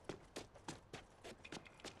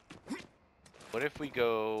 What if we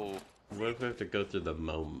go... What if we have to go through the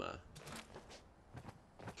MoMA?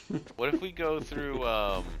 What if we go through,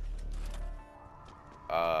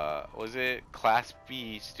 was it Class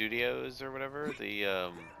B Studios or whatever?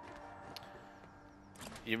 The,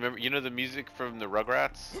 you know the music from the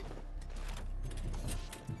Rugrats?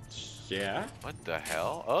 Yeah? What the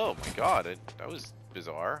hell? Oh my god, that was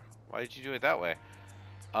bizarre. Why did you do it that way?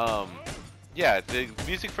 Yeah, the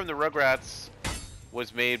music from the Rugrats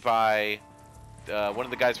was made by, one of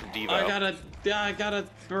the guys from Devo. I got a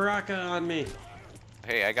Baraka on me.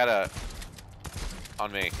 Hey, I got a...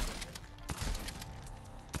 on me.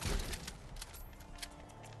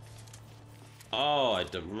 Oh, I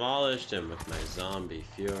demolished him with my zombie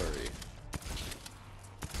fury.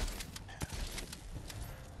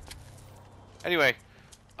 Anyway,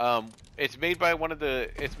 it's made by one of the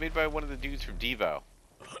dudes from Devo.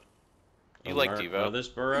 You like Devo?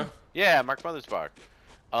 Mothersboro? Yeah, Mark Mothersbach.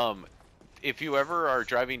 If you ever are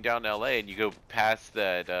driving down LA and you go past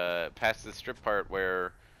that past the strip part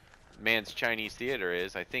where Man's Chinese Theater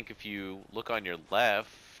is, I think if you look on your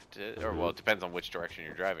left, or well, it depends on which direction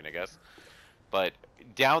you're driving, I guess. But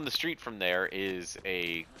down the street from there is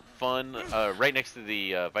a fun, right next to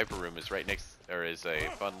the Viper Room is is a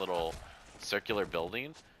fun little circular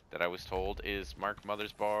building that I was told is Mark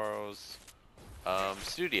Mothersbaugh's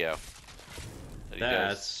studio.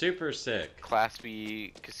 That's super sick. Class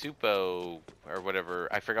B Kasupo or whatever,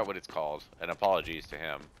 I forgot what it's called, and apologies to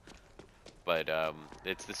him. But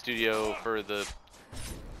it's the studio for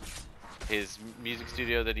his music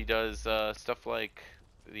studio that he does stuff like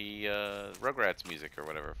the Rugrats music or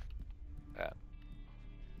whatever.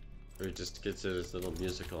 Or he just gets in his little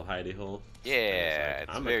musical hidey hole. Yeah,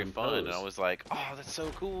 like, it's very fun, and I was like, oh, that's so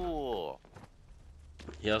cool.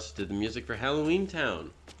 He also did the music for Halloween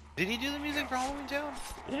Town. Did he do the music for Halloween Town?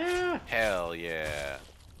 Yeah. Hell yeah.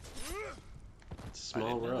 It's a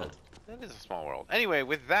small world. That is a small world. Anyway,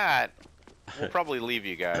 with that, we'll probably leave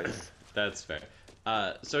you guys. That's fair.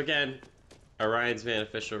 So again, Orion's man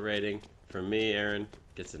official rating from me, Aaron,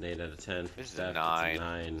 gets an 8 out of 10. From This is Steph, a 9. It's a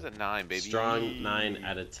 9. This is a 9, baby. Strong 9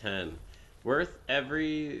 out of 10. Worth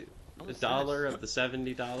every dollar of the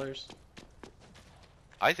 $70?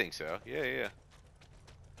 I think so. Yeah, yeah.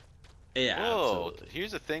 Yeah, Whoa, absolutely.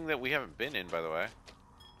 here's a thing that we haven't been in, by the way.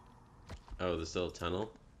 Oh, this little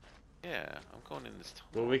tunnel? Yeah, I'm going in this tunnel.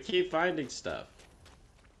 Well, we keep finding stuff.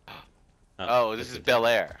 Oh, this is Bel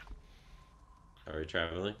Air. Are we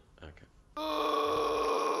traveling? Okay.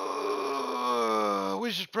 We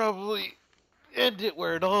should probably end it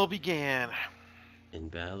where it all began. In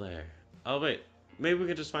Bel Air. Oh, wait. Maybe we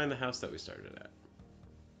could just find the house that we started at.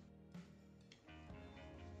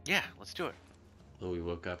 Yeah, let's do it. When we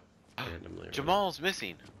woke up randomly. Jamal's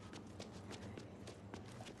missing.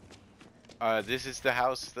 This is the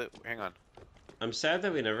house that... Hang on. I'm sad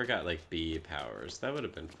that we never got, like, bee powers. That would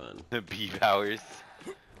have been fun. The bee powers.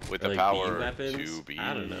 With Or, the like, power bee weapons? to bees.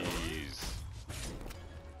 I don't know.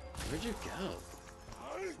 Where'd you go?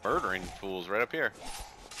 Murdering fools right up here.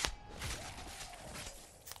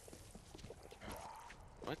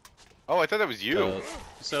 What? Oh, I thought that was you.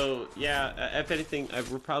 So yeah, if anything,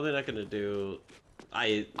 we're probably not gonna do.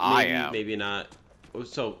 I am. Maybe not.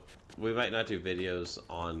 So we might not do videos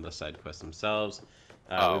on the side quests themselves.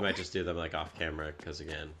 We might just do them like off camera, because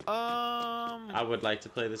again, I would like to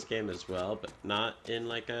play this game as well, but not in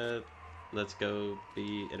like a let's go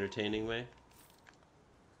be entertaining way.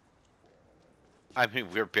 I mean,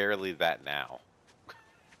 we're barely that now.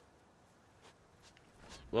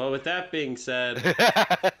 Well, with that being said,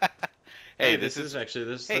 hey, this is actually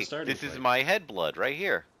the starting This point. is my head blood right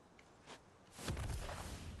here.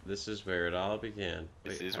 This is where it all began.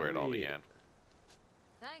 This Wait, is how where it do all we- began.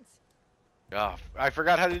 Thanks. Oh, I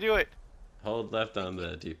forgot how to do it. Hold left on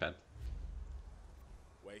the D-pad.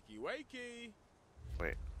 Wakey, wakey.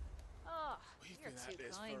 Wait. Oh, We've you're been too at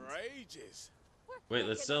this kind. for ages. We're Wait,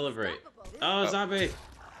 let's freaking celebrate. unstoppable. Oh, Oh. zombie!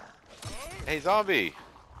 Hey, zombie.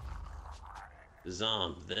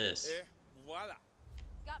 This. Eh, voila.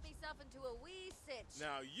 Got myself into a wee sitch.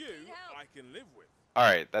 Now you, Need help. I can live with. All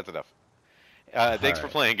right, that's enough. Thanks for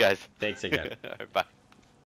right. playing, guys. Thanks again. Bye.